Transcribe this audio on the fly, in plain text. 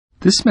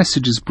This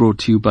message is brought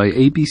to you by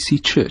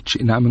ABC Church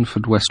in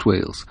Ammanford, West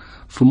Wales.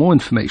 For more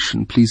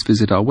information, please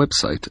visit our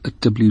website at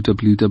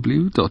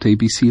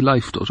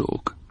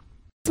www.abclife.org.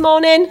 This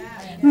morning,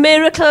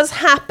 miracles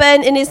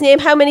happen in his name.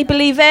 How many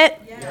believe it?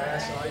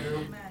 Yes, I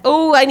do.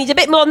 Oh, I need a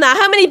bit more than that.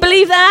 How many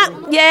believe that?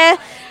 Yeah.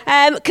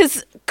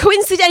 Because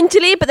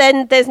coincidentally, but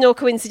then there's no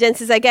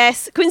coincidences, I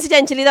guess.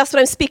 Coincidentally, that's what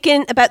I'm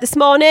speaking about this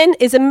morning,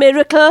 is a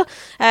miracle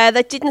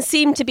that didn't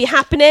seem to be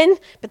happening,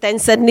 but then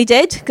suddenly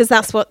did, because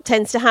that's what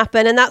tends to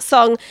happen. And that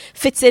song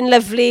fits in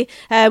lovely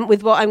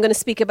with what I'm going to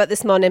speak about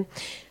this morning.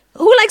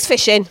 Who likes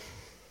fishing?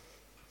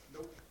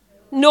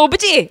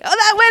 Nobody.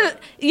 Well,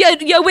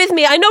 you're with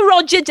me. I know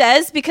Roger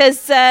does,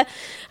 because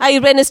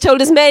Irene has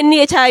told us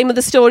many a time of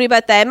the story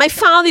about them. My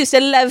father used to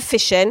love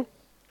fishing.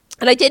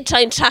 And I did try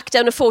and track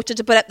down a photo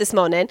to put up this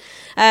morning.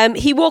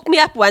 He woke me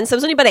up once. I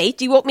was only about 8.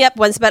 He woke me up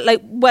once about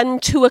 1,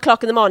 2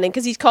 o'clock in the morning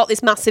because he'd caught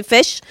this massive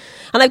fish.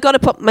 And I've got to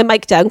put my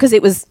mic down because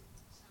it was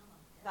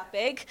that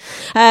big.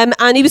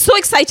 And he was so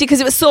excited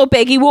because it was so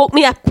big. He woke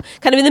me up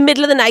kind of in the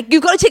middle of the night.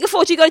 You've got to take a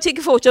photo. You've got to take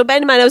a photo. Bear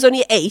in mind, I was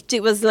only 8.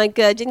 It was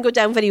didn't go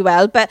down very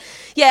well. But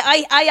yeah,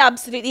 I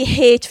absolutely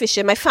hate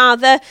fishing. My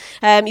father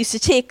used to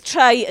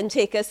try and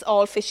take us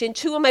all fishing.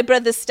 2 of my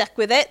brothers stuck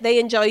with it. They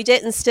enjoyed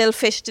it and still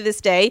fish to this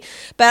day.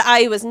 But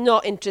I was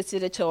not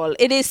interested at all.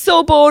 It is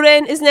so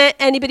boring, isn't it?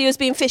 Anybody who's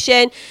been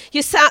fishing,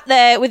 you sat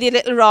there with your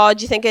little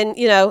rod, you're thinking,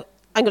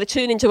 I'm going to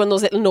turn into one of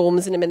those little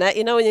gnomes in a minute,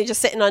 and you're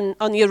just sitting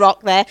on your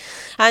rock there.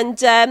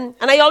 And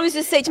I always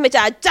just say to my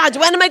dad,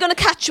 when am I going to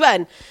catch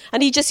one?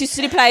 And he just used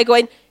to reply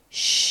going,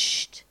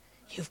 shh,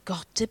 you've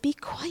got to be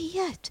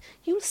quiet.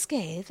 You'll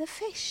scare the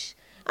fish.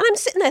 And I'm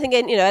sitting there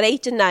thinking, at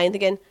 8 and 9,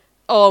 thinking,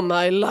 oh,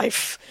 my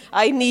life,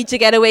 I need to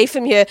get away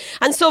from here.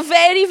 And so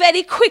very,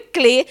 very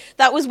quickly,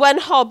 that was one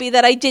hobby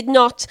that I did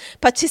not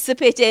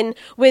participate in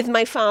with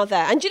my father.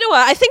 And do you know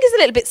what? I think it's a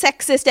little bit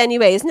sexist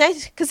anyway, isn't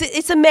it? Because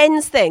it's a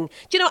men's thing.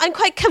 Do you know, I'm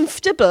quite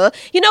comfortable.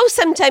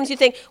 Sometimes you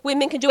think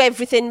women can do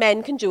everything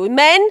men can do.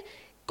 Men,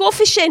 go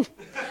fishing.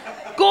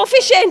 Go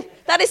fishing.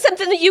 That is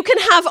something that you can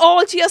have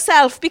all to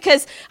yourself,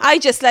 because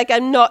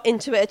I'm not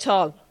into it at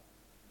all.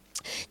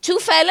 2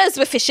 fellas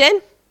were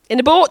fishing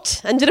in a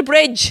boat under a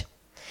bridge.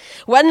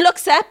 One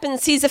looks up and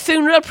sees a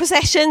funeral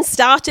procession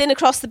starting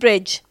across the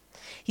bridge.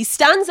 He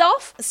stands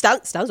up,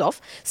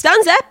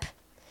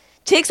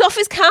 takes off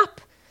his cap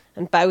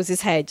and bows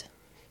his head.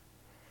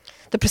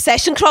 The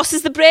procession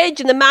crosses the bridge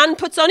and the man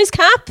puts on his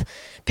cap,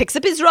 picks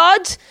up his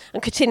rod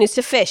and continues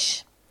to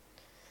fish.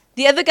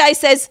 The other guy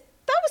says,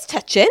 "That was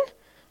touching.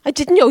 I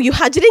didn't know you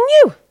had it in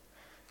you."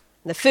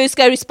 And the first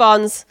guy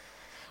responds,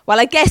 "Well,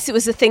 I guess it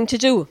was the thing to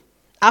do.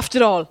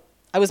 After all,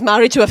 I was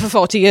married to her for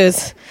 40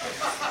 years.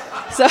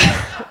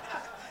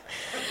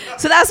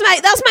 So that's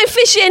my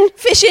fishing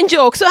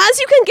joke. So as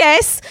you can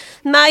guess,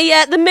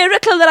 the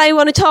miracle that I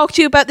want to talk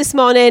to you about this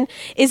morning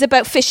is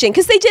about fishing,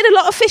 because they did a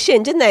lot of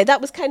fishing, didn't they? That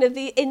was kind of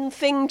the in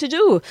thing to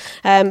do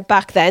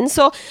back then.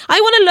 So I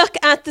want to look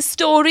at the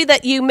story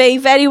that you may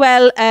very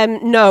well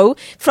know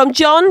from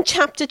John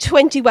chapter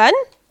 21,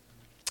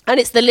 and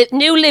it's the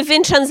New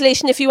Living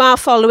Translation if you are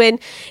following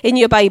in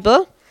your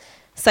Bible.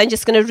 So I'm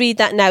just going to read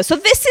that now. So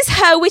this is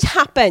how it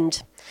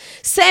happened.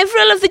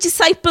 Several of the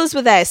disciples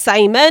were there: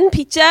 Simon,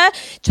 Peter,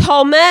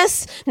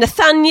 Thomas,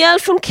 Nathanael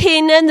from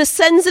Canaan, the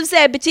sons of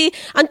Zebedee,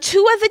 and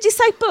 2 other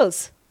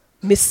disciples.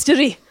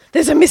 Mystery.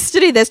 There's a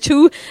mystery. There's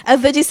 2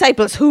 other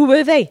disciples. Who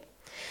were they?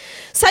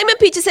 Simon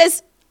Peter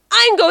says,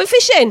 "I'm going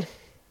fishing."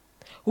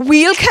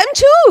 "We'll come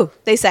too,"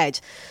 they said.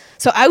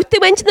 So out they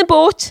went in the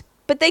boat,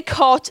 but they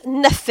caught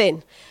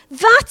nothing.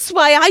 That's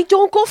why I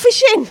don't go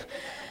fishing.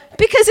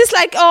 Because it's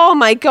oh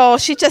my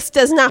gosh, it just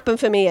doesn't happen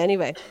for me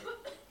anyway.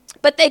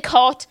 But they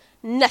caught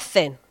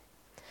nothing.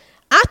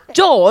 At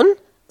dawn,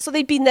 so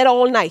they'd been there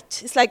all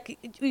night. It's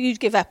you'd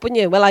give up, wouldn't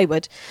you? Well, I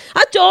would.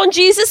 At dawn,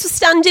 Jesus was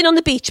standing on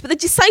the beach, but the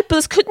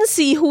disciples couldn't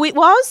see who it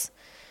was.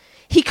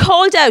 He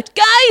called out,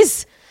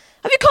 "Guys,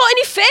 have you caught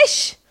any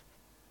fish?"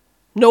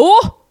 "No,"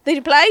 they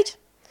replied.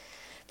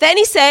 Then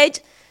he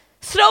said,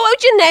 "Throw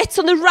out your nets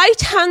on the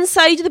right-hand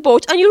side of the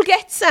boat and you'll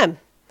get some."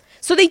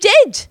 So they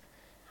did.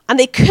 And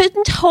they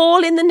couldn't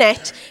haul in the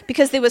net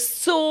because there were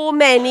so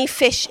many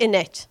fish in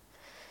it.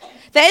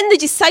 Then the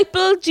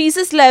disciple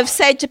Jesus loved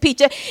said to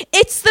Peter,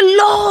 "It's the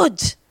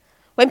Lord."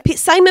 When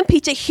Simon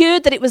Peter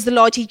heard that it was the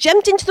Lord, he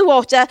jumped into the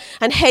water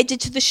and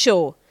headed to the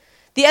shore.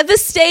 The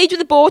others stayed with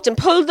the boat and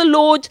pulled the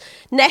Lord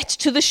net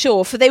to the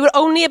shore, for they were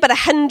only about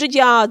 100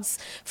 yards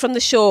from the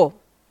shore.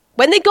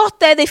 When they got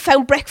there, they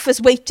found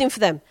breakfast waiting for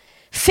them.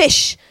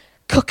 Fish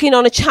cooking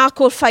on a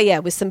charcoal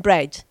fire with some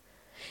bread.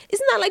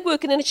 Isn't that like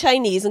working in a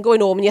Chinese and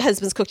going home and your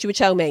husband's cooked you a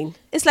chow mein?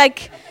 It's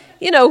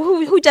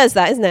who does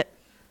that, isn't it?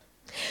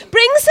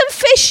 "Bring some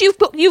fish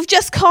you've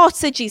just caught,"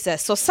 said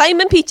Jesus. So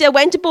Simon Peter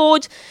went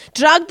aboard,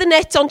 dragged the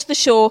net onto the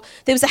shore.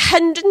 There was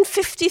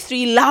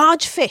 153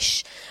 large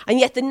fish, and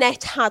yet the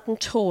net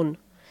hadn't torn.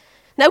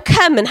 "Now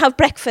come and have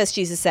breakfast,"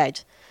 Jesus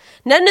said.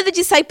 None of the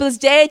disciples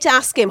dared to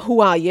ask him, "Who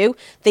are you?"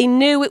 They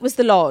knew it was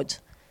the Lord.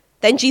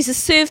 Then Jesus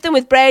served them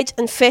with bread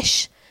and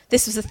fish.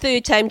 This was the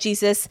 3rd time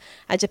Jesus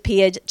had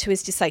appeared to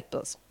his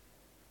disciples.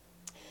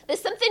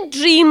 There's something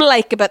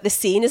dreamlike about this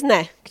scene, isn't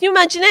there? Can you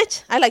imagine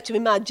it? I like to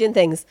imagine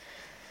things.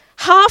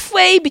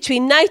 Halfway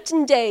between night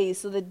and day,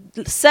 so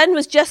the sun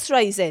was just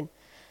rising.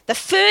 The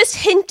first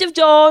hint of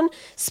dawn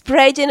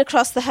spreading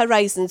across the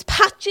horizons,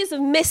 patches of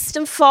mist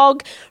and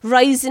fog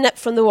rising up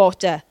from the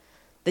water.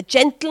 The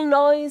gentle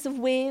noise of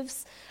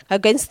waves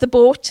against the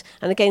boat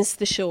and against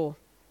the shore.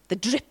 The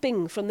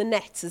dripping from the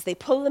nets as they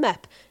pull them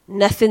up.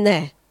 Nothing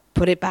there.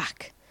 Put it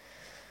back.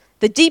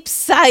 The deep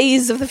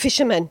sighs of the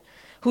fishermen,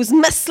 whose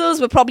muscles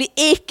were probably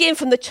aching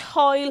from the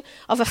toil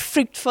of a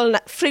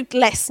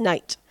fruitless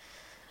night.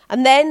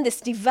 And then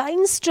this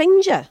divine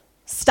stranger,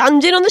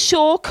 standing on the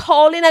shore,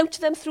 calling out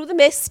to them through the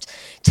mist,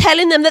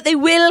 telling them that they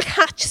will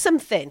catch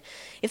something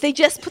if they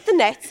just put the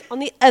nets on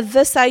the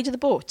other side of the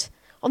boat,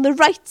 on the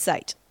right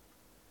side.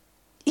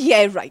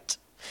 Yeah, right.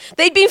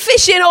 They'd been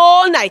fishing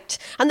all night,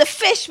 and the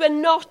fish were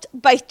not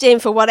biting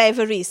for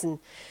whatever reason.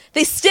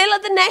 They still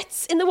had the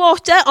nets in the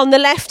water on the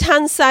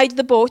left-hand side of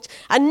the boat,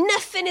 and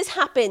nothing is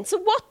happening. So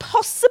what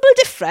possible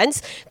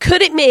difference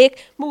could it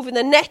make moving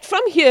the net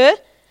from here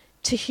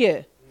to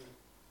here?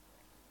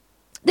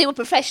 They were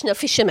professional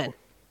fishermen.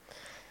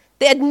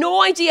 They had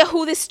no idea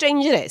who this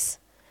stranger is.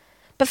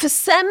 But for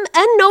some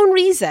unknown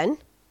reason,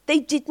 they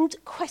didn't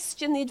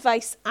question the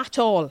advice at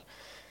all.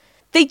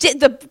 They did.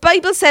 The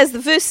Bible says, the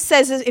verse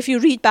says, if you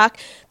read back,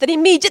 that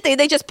immediately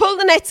they just pulled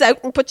the nets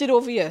out and put it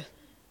over here.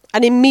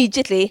 And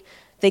immediately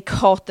they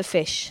caught the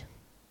fish.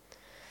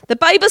 The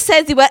Bible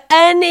says they were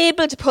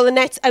unable to pull the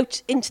nets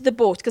out into the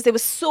boat because there were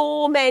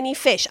so many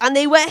fish, and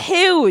they were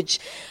huge.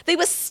 They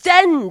were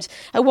stunned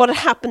at what had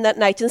happened that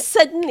night, and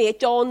suddenly it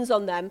dawns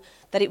on them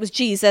that it was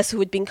Jesus who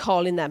had been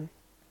calling them.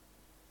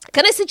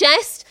 Can I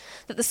suggest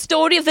that the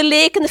story of the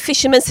lake and the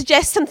fishermen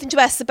suggests something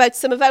to us about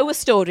some of our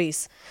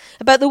stories,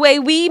 about the way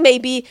we may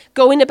be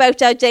going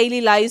about our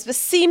daily lives, but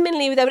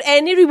seemingly without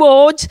any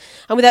reward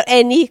and without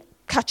any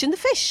catching the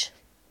fish.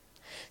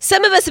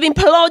 Some of us have been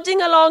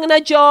plodding along in our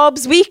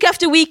jobs week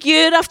after week,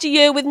 year after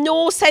year, with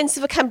no sense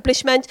of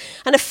accomplishment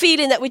and a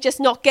feeling that we're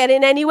just not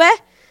getting anywhere.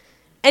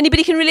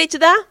 Anybody can relate to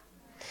that?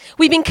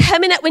 We've been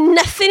coming up with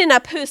nothing in our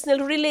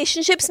personal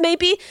relationships,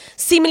 maybe,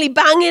 seemingly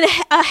banging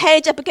our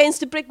head up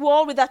against a brick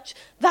wall with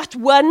that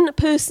one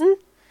person.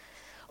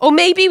 Or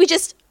maybe we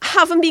just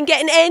haven't been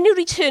getting any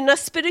return on our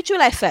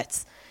spiritual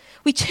efforts.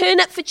 We turn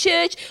up for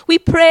church, we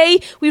pray,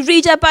 we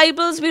read our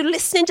Bibles, we're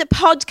listening to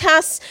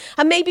podcasts,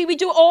 and maybe we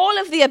do all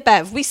of the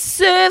above. We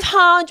serve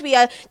hard, we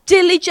are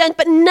diligent,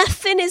 but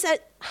nothing is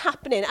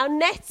happening. Our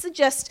nets are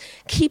just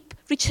keep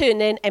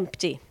returning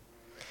empty.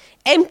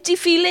 Empty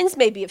feelings,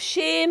 maybe of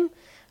shame,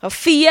 of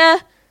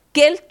fear,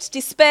 guilt,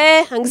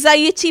 despair,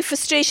 anxiety,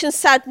 frustration,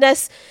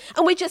 sadness,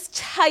 and we're just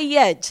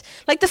tired.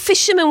 Like the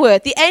fishermen were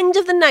at the end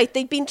of the night.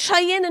 They'd been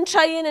trying,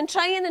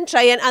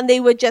 and they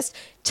were just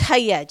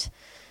tired.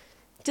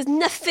 Does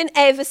nothing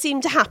ever seem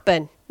to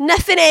happen?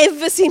 Nothing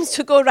ever seems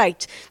to go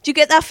right. Do you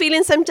get that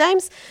feeling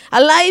sometimes?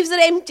 Our lives are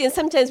empty, and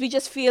sometimes we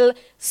just feel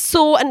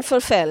so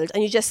unfulfilled,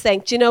 and you just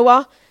think, do you know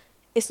what?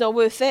 It's not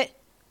worth it.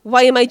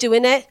 Why am I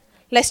doing it?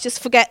 Let's just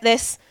forget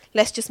this.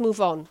 Let's just move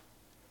on.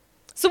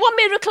 So what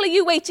miracle are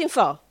you waiting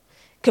for?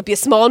 It could be a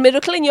small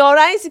miracle in your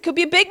eyes. It could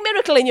be a big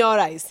miracle in your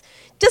eyes.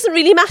 It doesn't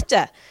really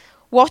matter.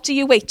 What are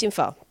you waiting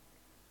for?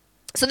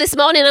 So this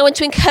morning, I want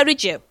to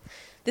encourage you.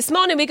 This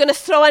morning, we're going to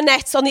throw our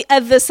nets on the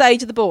other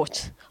side of the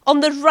boat, on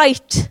the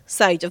right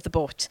side of the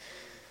boat.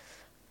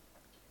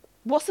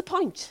 What's the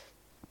point?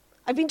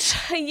 I've been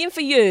trying for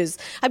years.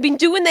 I've been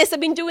doing this,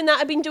 I've been doing that,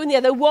 I've been doing the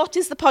other. What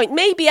is the point?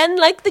 Maybe,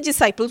 unlike the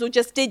disciples who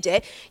just did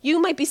it,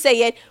 you might be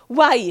saying,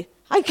 why?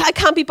 I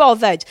can't be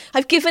bothered.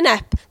 I've given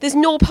up. There's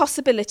no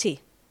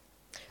possibility.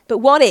 But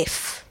what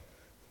if?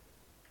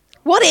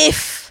 What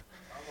if?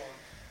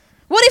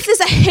 What if there's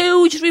a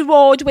huge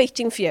reward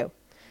waiting for you?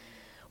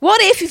 What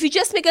if you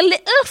just make a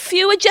little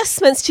few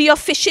adjustments to your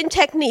fishing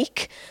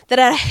technique, that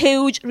are a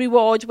huge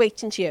reward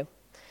waiting to you?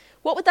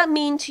 What would that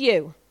mean to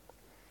you?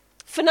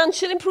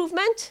 Financial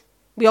improvement?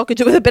 We all could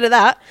do with a bit of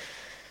that.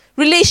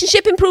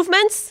 Relationship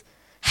improvements?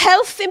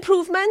 Health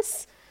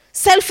improvements?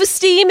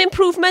 Self-esteem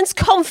improvements?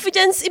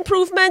 Confidence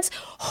improvements?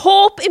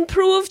 Hope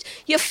improved?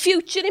 Your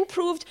future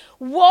improved?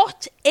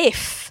 What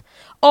if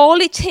all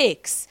it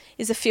takes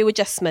is a few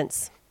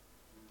adjustments?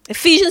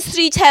 Ephesians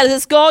 3 tells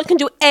us God can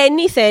do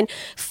anything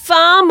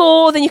far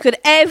more than you could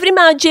ever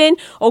imagine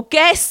or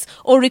guess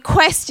or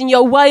request in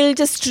your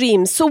wildest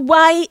dreams. So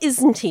why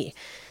isn't he?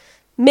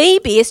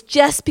 Maybe it's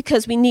just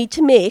because we need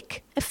to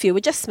make a few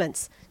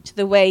adjustments to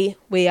the way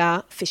we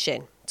are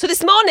fishing. So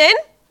this morning,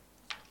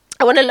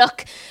 I want to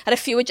look at a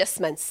few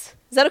adjustments.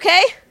 Is that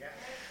okay? Yeah.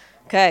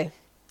 Okay.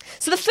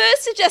 So the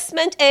first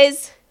adjustment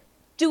is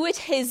do it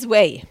his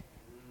way.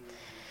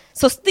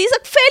 So these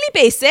are fairly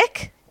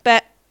basic,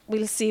 but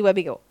we'll see where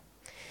we go.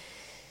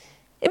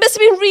 It must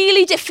have been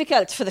really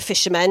difficult for the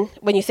fishermen,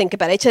 when you think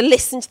about it, to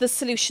listen to the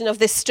solution of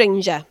this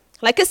stranger.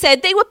 Like I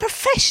said, they were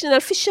professional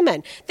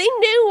fishermen. They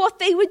knew what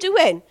they were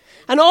doing.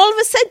 And all of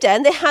a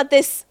sudden, they had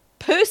this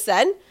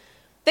person.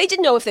 They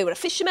didn't know if they were a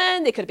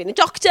fisherman. They could have been a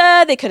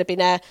doctor. They could have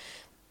been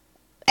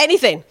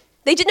anything.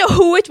 They didn't know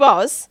who it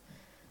was.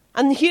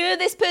 And here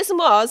this person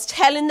was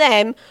telling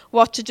them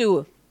what to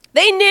do.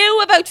 They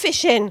knew about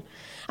fishing.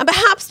 And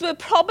perhaps were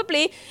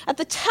probably, at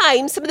the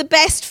time, some of the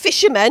best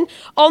fishermen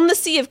on the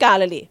Sea of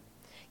Galilee.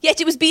 Yet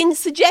it was being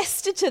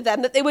suggested to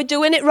them that they were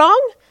doing it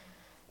wrong.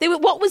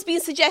 What was being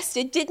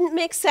suggested didn't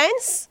make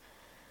sense.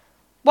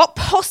 What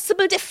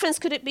possible difference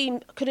could it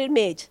have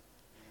made?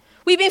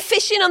 We've been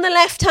fishing on the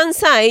left-hand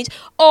side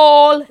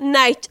all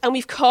night and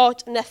we've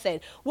caught nothing.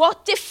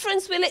 What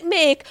difference will it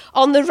make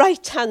on the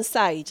right-hand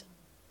side?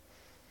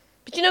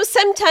 But you know,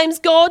 sometimes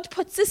God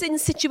puts us in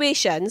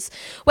situations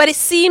where it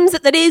seems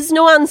that there is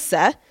no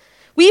answer.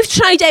 We've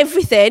tried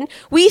everything.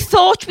 We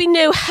thought we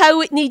knew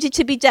how it needed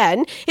to be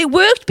done. It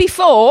worked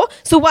before,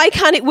 so why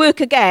can't it work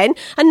again?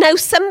 And now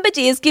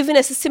somebody has given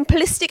us a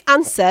simplistic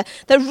answer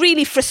that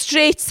really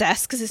frustrates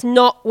us because it's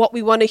not what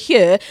we want to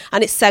hear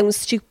and it sounds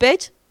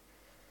stupid.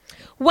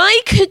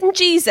 Why couldn't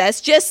Jesus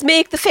just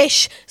make the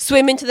fish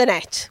swim into the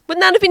net?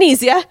 Wouldn't that have been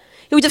easier?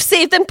 It would have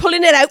saved them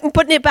pulling it out and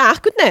putting it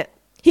back, wouldn't it?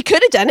 He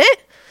could have done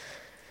it.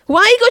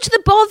 Why go to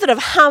the bother of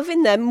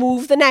having them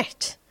move the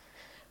net?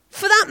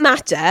 For that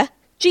matter,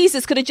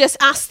 Jesus could have just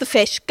asked the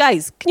fish,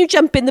 guys, can you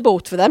jump in the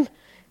boat for them?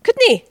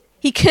 Couldn't he?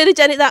 He could have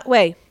done it that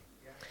way.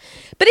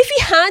 But if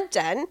he had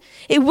done,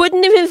 it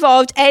wouldn't have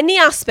involved any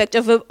aspect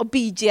of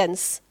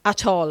obedience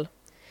at all.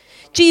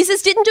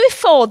 Jesus didn't do it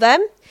for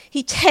them.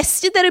 He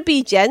tested their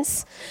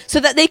obedience so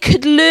that they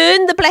could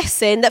learn the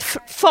blessing that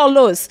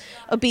follows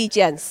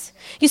obedience.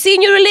 You see,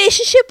 in your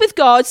relationship with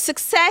God,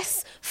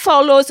 success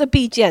follows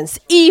obedience,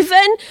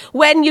 even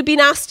when you've been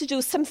asked to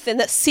do something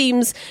that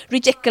seems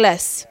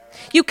ridiculous.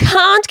 You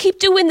can't keep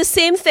doing the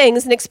same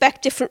things and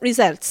expect different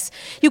results.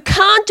 You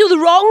can't do the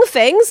wrong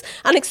things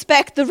and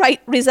expect the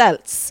right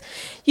results.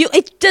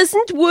 It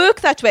doesn't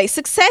work that way.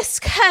 Success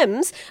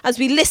comes as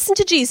we listen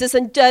to Jesus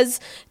and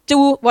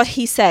do what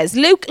he says.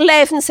 Luke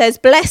 11 says,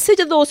 "Blessed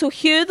are those who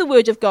hear the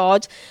word of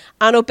God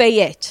and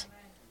obey it."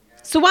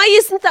 So why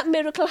isn't that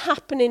miracle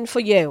happening for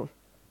you?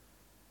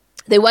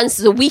 There once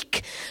was a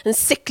weak and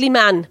sickly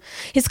man.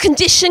 His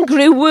condition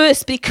grew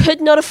worse, but he could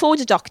not afford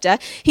a doctor.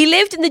 He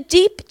lived in the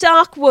deep,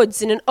 dark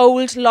woods in an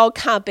old log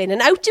cabin,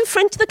 and out in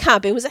front of the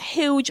cabin was a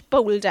huge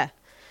boulder.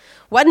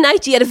 One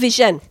night he had a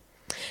vision.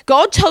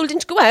 God told him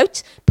to go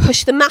out,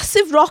 push the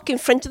massive rock in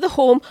front of the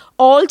home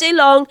all day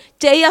long,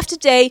 day after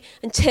day,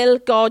 until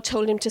God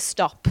told him to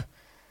stop.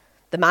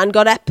 The man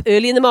got up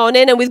early in the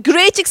morning, and with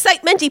great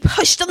excitement, he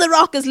pushed on the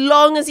rock as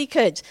long as he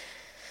could.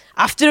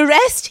 After a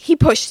rest, he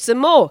pushed some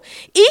more.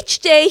 Each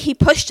day, he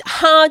pushed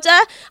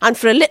harder and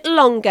for a little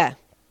longer.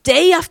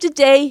 Day after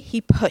day,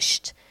 he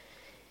pushed.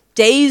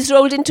 Days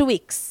rolled into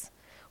weeks,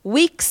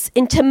 weeks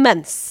into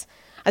months,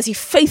 as he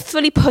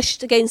faithfully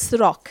pushed against the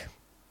rock.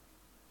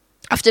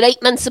 After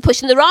 8 months of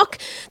pushing the rock,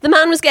 the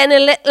man was getting a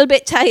little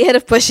bit tired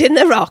of pushing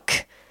the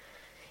rock.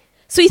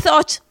 So he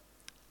thought,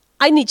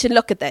 I need to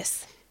look at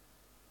this.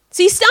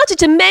 So he started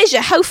to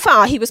measure how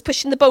far he was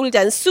pushing the boulder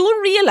and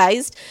soon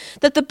realised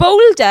that the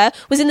boulder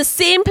was in the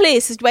same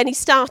place as when he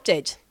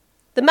started.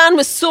 The man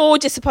was so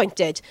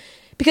disappointed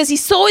because he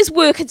saw his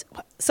work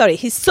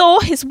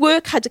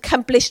had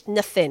accomplished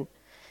nothing.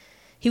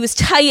 He was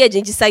tired and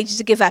he decided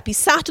to give up. He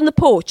sat on the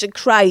porch and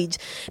cried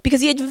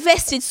because he had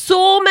invested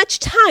so much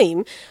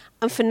time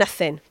and for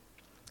nothing.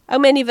 How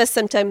many of us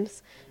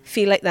sometimes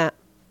feel like that?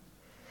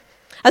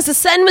 As the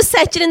sun was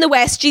setting in the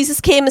west, Jesus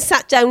came and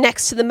sat down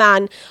next to the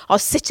man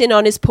sitting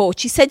on his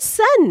porch. He said,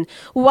 "Son,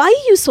 why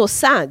are you so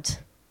sad?"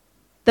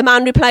 The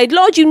man replied,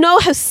 "Lord, you know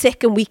how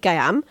sick and weak I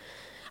am.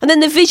 And then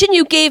the vision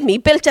you gave me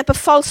built up a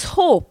false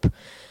hope.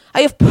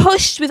 I have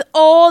pushed with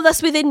all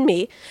that's within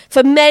me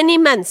for many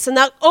months, and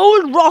that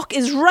old rock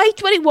is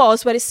right where it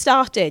was when it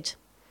started."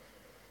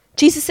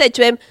 Jesus said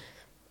to him,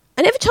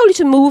 "I never told you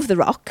to move the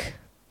rock.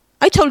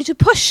 I told you to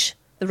push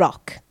the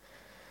rock."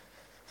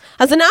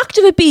 As an act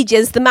of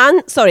obedience,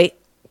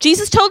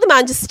 Jesus told the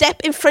man to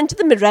step in front of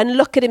the mirror and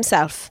look at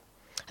himself.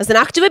 As an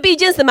act of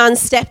obedience, the man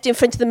stepped in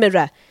front of the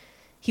mirror.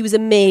 He was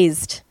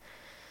amazed.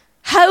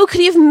 How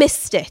could he have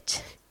missed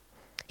it?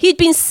 He had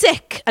been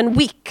sick and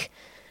weak,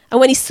 and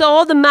when he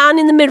saw the man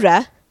in the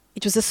mirror,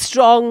 it was a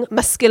strong,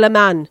 muscular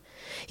man.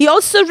 He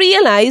also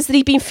realised that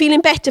he'd been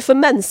feeling better for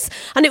months,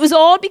 and it was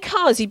all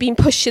because he'd been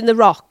pushing the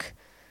rock.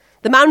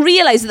 The man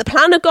realised that the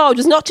plan of God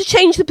was not to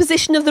change the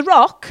position of the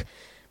rock,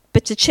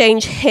 but to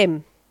change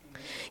him.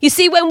 You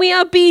see, when we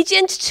are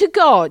obedient to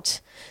God,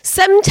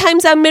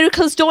 sometimes our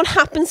miracles don't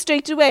happen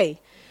straight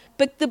away,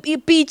 but the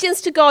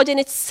obedience to God in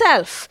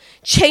itself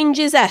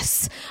changes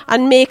us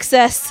and makes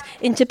us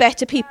into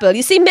better people.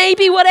 You see,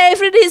 maybe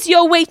whatever it is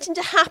you're waiting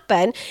to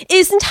happen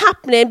isn't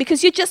happening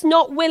because you're just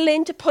not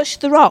willing to push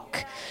the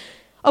rock.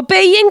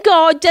 Obeying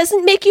God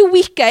doesn't make you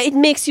weaker, it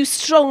makes you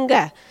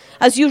stronger,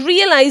 as you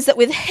realise that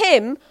with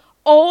him,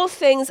 all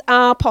things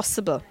are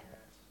possible.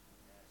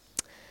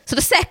 So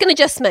the second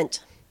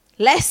adjustment,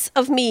 less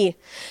of me.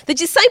 The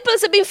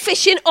disciples had been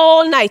fishing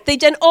all night.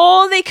 They'd done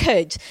all they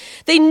could.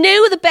 They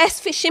knew the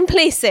best fishing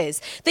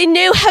places. They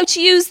knew how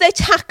to use their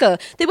tackle.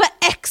 They were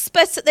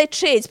experts at their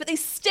trades, but they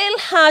still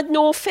had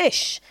no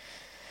fish.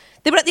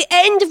 They were at the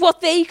end of what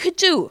they could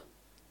do.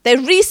 Their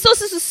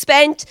resources were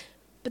spent,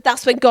 but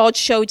that's when God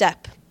showed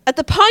up. At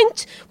the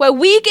point where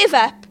we give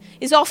up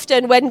is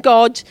often when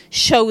God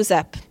shows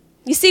up.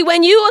 You see,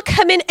 when you are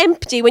coming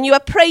empty, when you are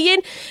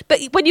praying, but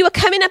when you are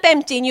coming up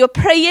empty and you are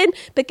praying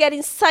but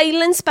getting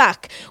silence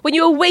back, when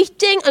you are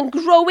waiting and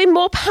growing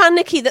more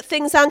panicky that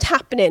things aren't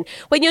happening,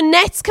 when your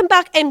nets come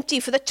back empty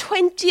for the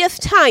 20th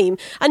time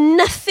and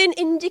nothing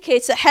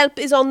indicates that help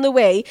is on the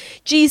way,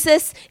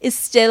 Jesus is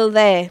still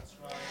there.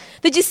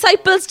 The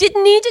disciples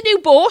didn't need a new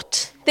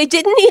boat. They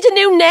didn't need a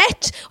new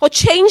net or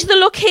change the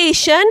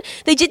location.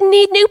 They didn't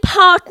need new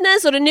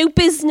partners or a new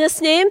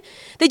business name.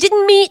 They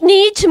didn't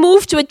need to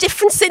move to a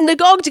different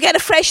synagogue to get a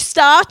fresh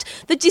start.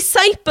 The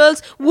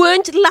disciples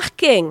weren't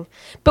lacking.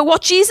 But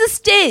what Jesus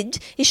did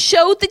is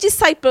showed the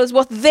disciples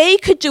what they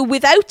could do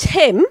without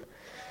him,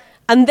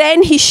 and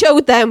then he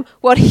showed them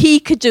what he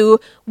could do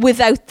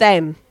without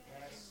them.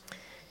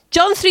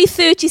 John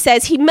 3:30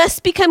 says, he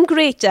must become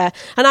greater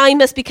and I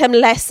must become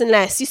less and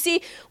less. You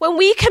see, when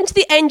we come to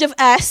the end of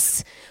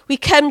us, we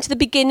come to the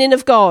beginning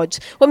of God.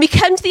 When we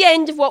come to the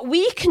end of what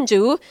we can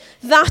do,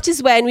 that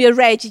is when we are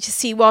ready to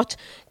see what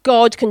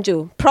God can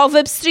do.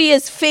 Proverbs 3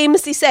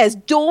 famously says,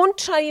 don't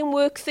try and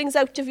work things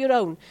out of your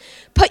own.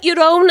 Put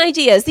your own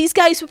ideas. These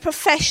guys were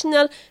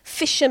professional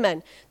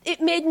fishermen. It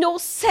made no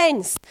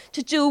sense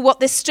to do what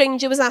this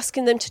stranger was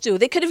asking them to do.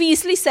 They could have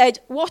easily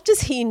said, what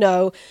does he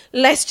know?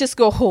 Let's just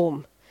go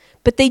home.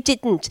 But they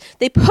didn't.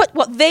 They put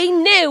what they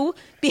knew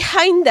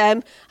behind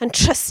them and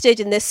trusted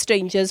in this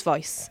stranger's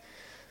voice.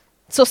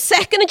 So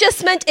second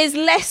adjustment is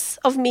less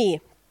of me.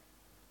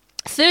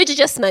 Third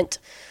adjustment,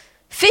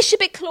 fish a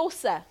bit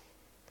closer.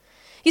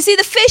 You see,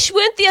 the fish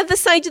weren't the other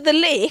side of the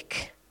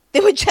lake. They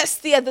were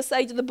just the other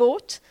side of the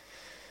boat.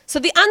 So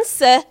the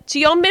answer to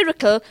your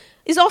miracle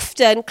is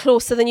often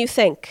closer than you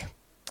think.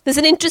 There's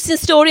an interesting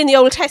story in the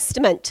Old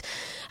Testament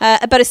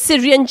about a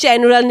Syrian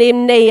general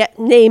named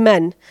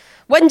Naaman.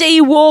 One day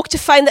he woke to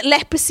find that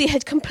leprosy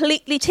had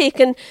completely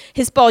taken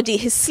his body.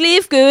 His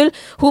slave girl,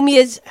 whom he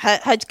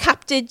had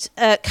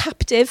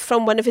captive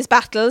from one of his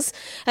battles,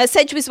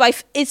 said to his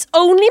wife, it's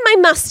only my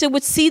master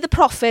would see the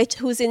prophet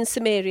who is in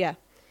Samaria.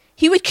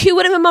 He would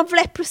cure him of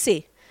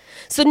leprosy.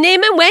 So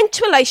Naaman went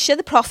to Elisha,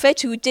 the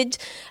prophet, who did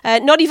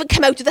not even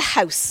come out of the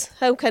house.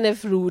 How kind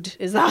of rude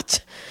is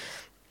that?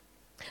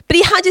 But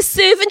he had his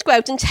servant go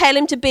out and tell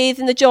him to bathe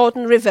in the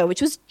Jordan River,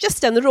 which was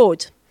just down the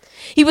road.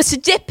 He was to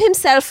dip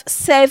himself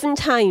 7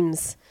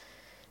 times.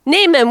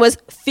 Naaman was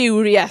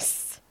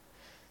furious.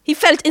 He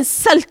felt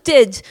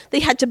insulted that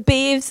he had to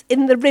bathe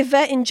in the river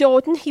in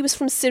Jordan. He was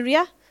from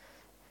Syria.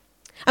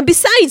 And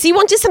besides, he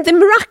wanted something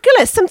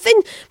miraculous,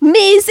 something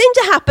amazing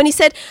to happen. He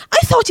said, I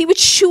thought he would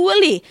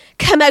surely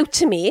come out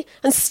to me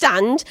and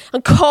stand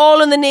and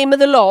call on the name of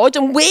the Lord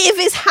and wave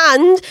his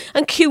hand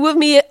and cure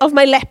me of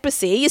my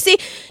leprosy. You see,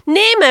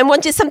 Naaman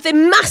wanted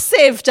something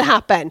massive to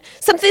happen,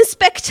 something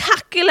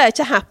spectacular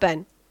to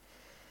happen.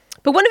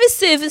 But one of his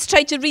servants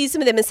tried to reason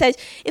with him and said,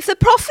 if the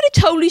prophet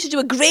had told you to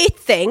do a great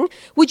thing,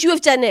 would you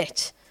have done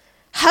it?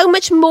 How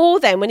much more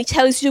then when he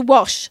tells you to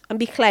wash and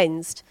be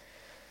cleansed?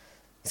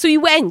 So he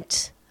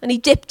went and he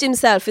dipped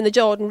himself in the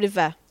Jordan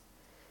River.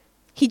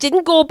 He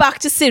didn't go back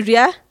to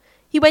Syria.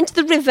 He went to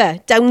the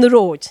river down the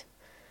road.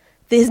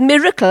 His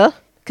miracle,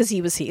 because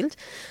he was healed,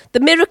 the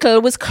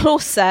miracle was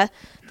closer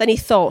than he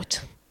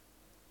thought.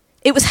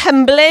 It was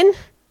humbling.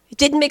 It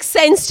didn't make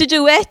sense to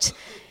do it.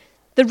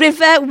 The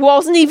river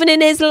wasn't even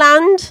in his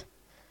land.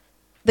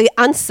 The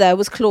answer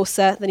was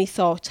closer than he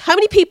thought. How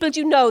many people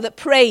do you know that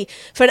pray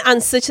for an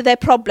answer to their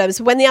problems?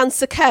 But when the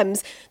answer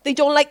comes, they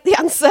don't like the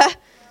answer,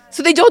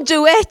 so they don't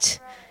do it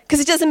because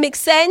it doesn't make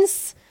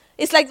sense.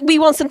 It's like we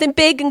want something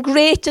big and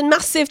great and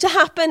massive to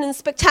happen and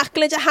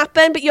spectacular to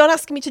happen, but you're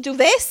asking me to do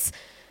this.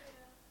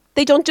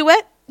 They don't do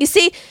it. You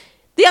see,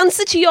 the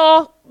answer to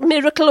your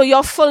miracle or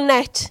your full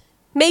net,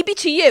 maybe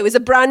to you, is a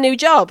brand new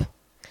job.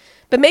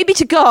 But maybe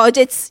to God,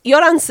 it's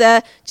your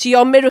answer to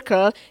your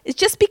miracle is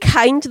just be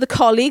kind to the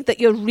colleague that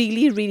you're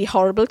really, really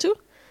horrible to.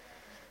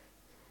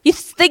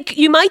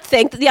 You might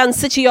think that the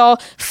answer to your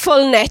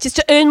full net is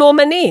to earn more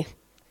money.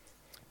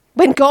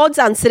 When God's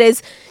answer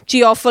is to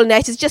your full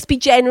net is just be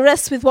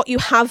generous with what you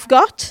have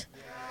got.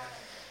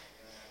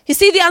 You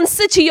see, the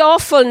answer to your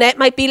full net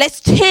might be, let's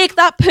take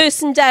that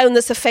person down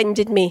that's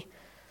offended me.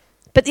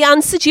 But the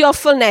answer to your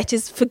full net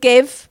is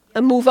forgive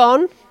and move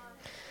on.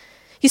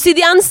 You see,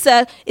 the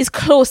answer is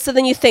closer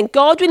than you think.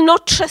 God will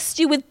not trust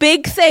you with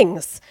big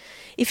things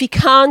if he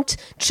can't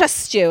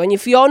trust you and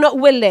if you're not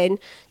willing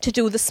to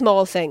do the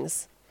small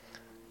things.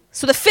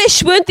 So the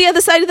fish weren't the other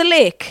side of the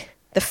lake.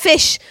 The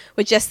fish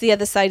were just the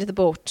other side of the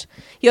boat.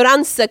 Your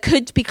answer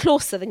could be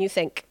closer than you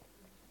think.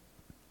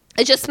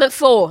 Adjustment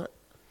 4,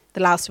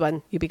 the last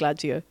one, you'll be glad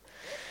to hear.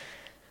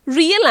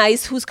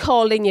 Realize who's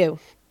calling you.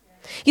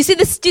 You see,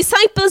 the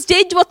disciples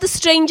did what the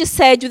stranger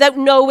said without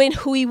knowing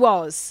who he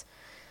was.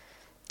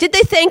 Did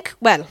they think,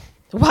 well,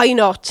 why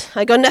not?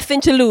 I got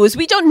nothing to lose.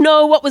 We don't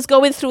know what was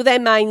going through their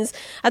minds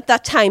at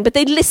that time, but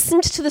they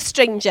listened to the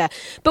stranger.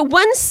 But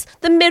once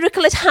the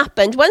miracle had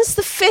happened, once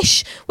the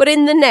fish were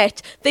in the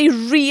net, they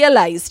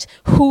realized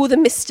who the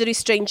mystery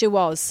stranger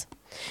was.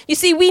 You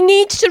see, we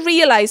need to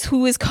realise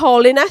who is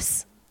calling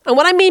us. And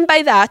what I mean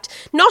by that,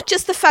 not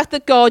just the fact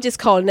that God is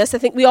calling us, I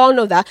think we all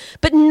know that,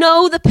 but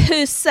know the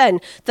person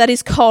that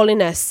is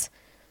calling us.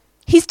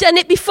 He's done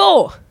it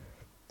before,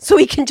 so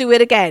he can do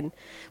it again.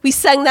 We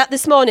sang that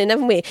this morning,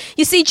 haven't we?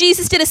 You see,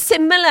 Jesus did a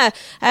similar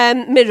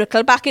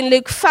miracle back in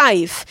Luke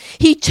 5.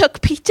 He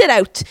took Peter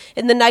out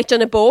in the night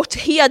on a boat.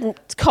 He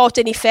hadn't caught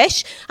any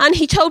fish, and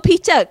he told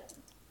Peter,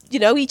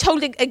 he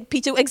told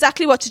Peter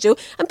exactly what to do,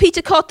 and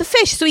Peter caught the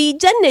fish, so he'd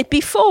done it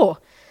before.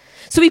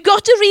 So we've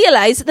got to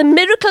realise that the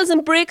miracles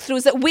and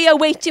breakthroughs that we are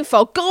waiting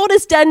for, God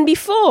has done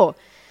before.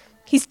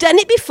 He's done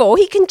it before,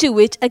 he can do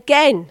it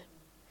again.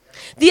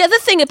 The other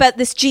thing about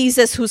this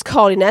Jesus who's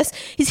calling us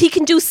is he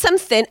can do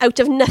something out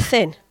of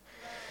nothing.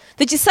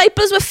 The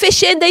disciples were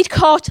fishing, they'd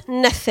caught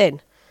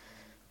nothing.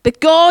 But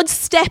God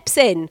steps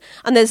in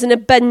and there's an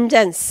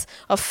abundance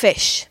of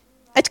fish.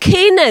 At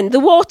Canaan, the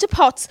water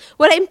pots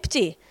were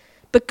empty.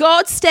 But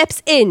God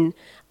steps in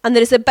and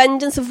there is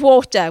abundance of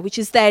water, which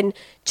is then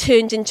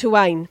turned into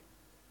wine.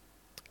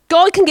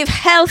 God can give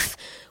health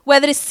where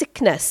there is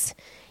sickness.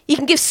 He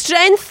can give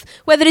strength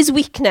where there is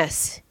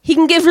weakness. He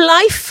can give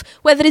life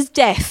where there is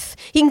death.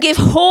 He can give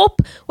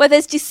hope where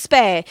there's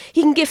despair.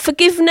 He can give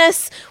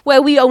forgiveness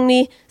where we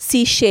only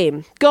see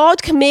shame.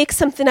 God can make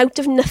something out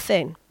of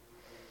nothing.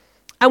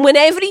 And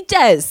whenever he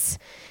does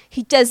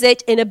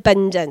it in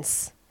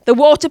abundance. The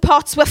water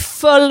pots were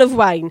full of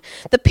wine.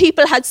 The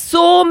people had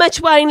so much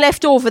wine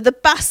left over. The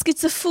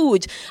baskets of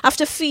food,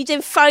 after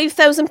feeding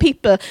 5,000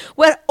 people,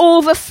 were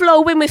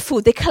overflowing with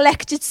food. They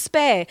collected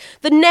spare.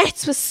 The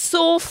nets were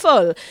so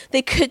full,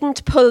 they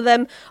couldn't pull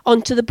them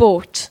onto the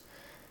boat.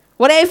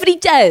 Whatever he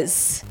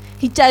does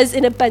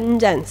in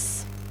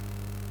abundance.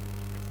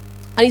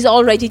 And he's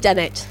already done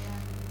it.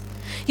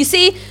 You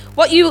see,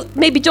 what you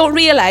maybe don't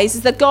realise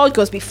is that God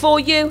goes before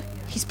you.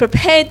 He's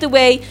prepared the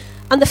way,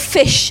 and the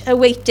fish are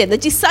waiting. The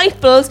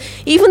disciples,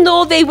 even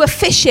though they were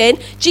fishing,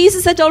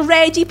 Jesus had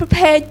already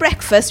prepared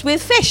breakfast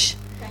with fish.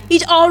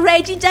 He'd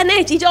already done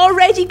it. He'd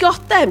already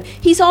got them.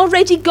 He's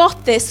already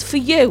got this for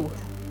you.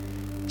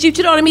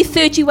 Deuteronomy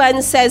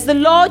 31 says, "The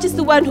Lord is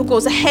the one who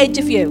goes ahead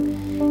of you.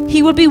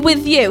 He will be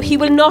with you. He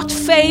will not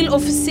fail or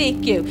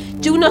forsake you.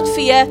 Do not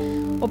fear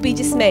or be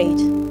dismayed."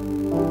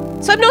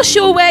 So I'm not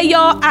sure where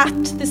you're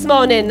at this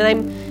morning, and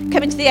I'm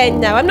coming to the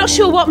end now. I'm not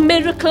sure what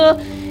miracle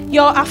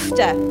you're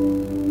after.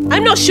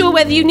 I'm not sure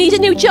whether you need a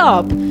new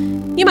job.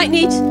 You might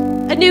need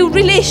a new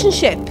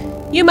relationship.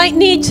 You might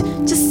need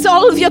to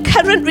solve your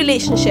current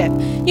relationship.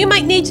 You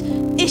might need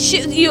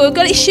issues. You've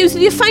got issues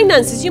with your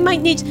finances. You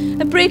might need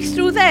a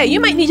breakthrough there.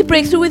 You might need a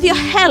breakthrough with your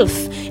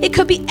health. It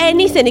could be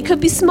anything. It could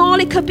be small.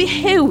 It could be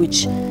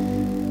huge.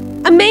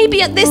 And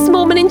maybe at this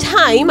moment in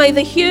time,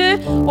 either here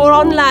or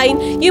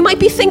online, you might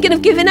be thinking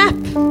of giving up.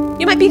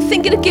 You might be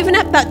thinking of giving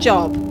up that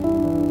job,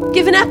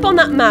 giving up on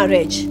that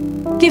marriage,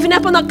 giving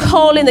up on that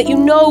calling that you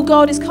know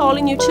God is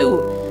calling you to.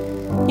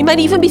 You might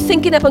even be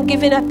thinking on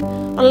giving up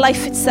on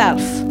life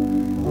itself.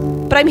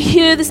 But I'm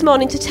here this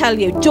morning to tell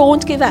you,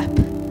 don't give up.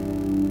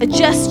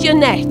 Adjust your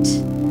net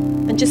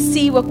and just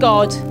see what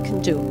God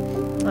can do.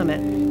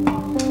 Amen.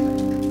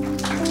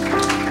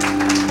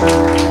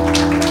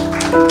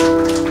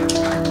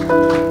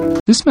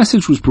 This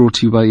message was brought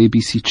to you by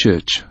ABC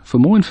Church. For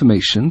more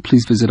information,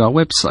 please visit our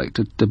website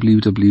at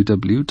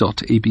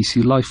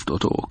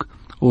www.abclife.org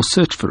or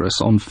search for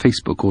us on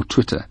Facebook or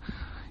Twitter.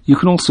 You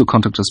can also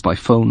contact us by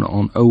phone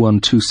on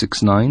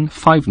 01269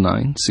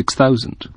 59 6000.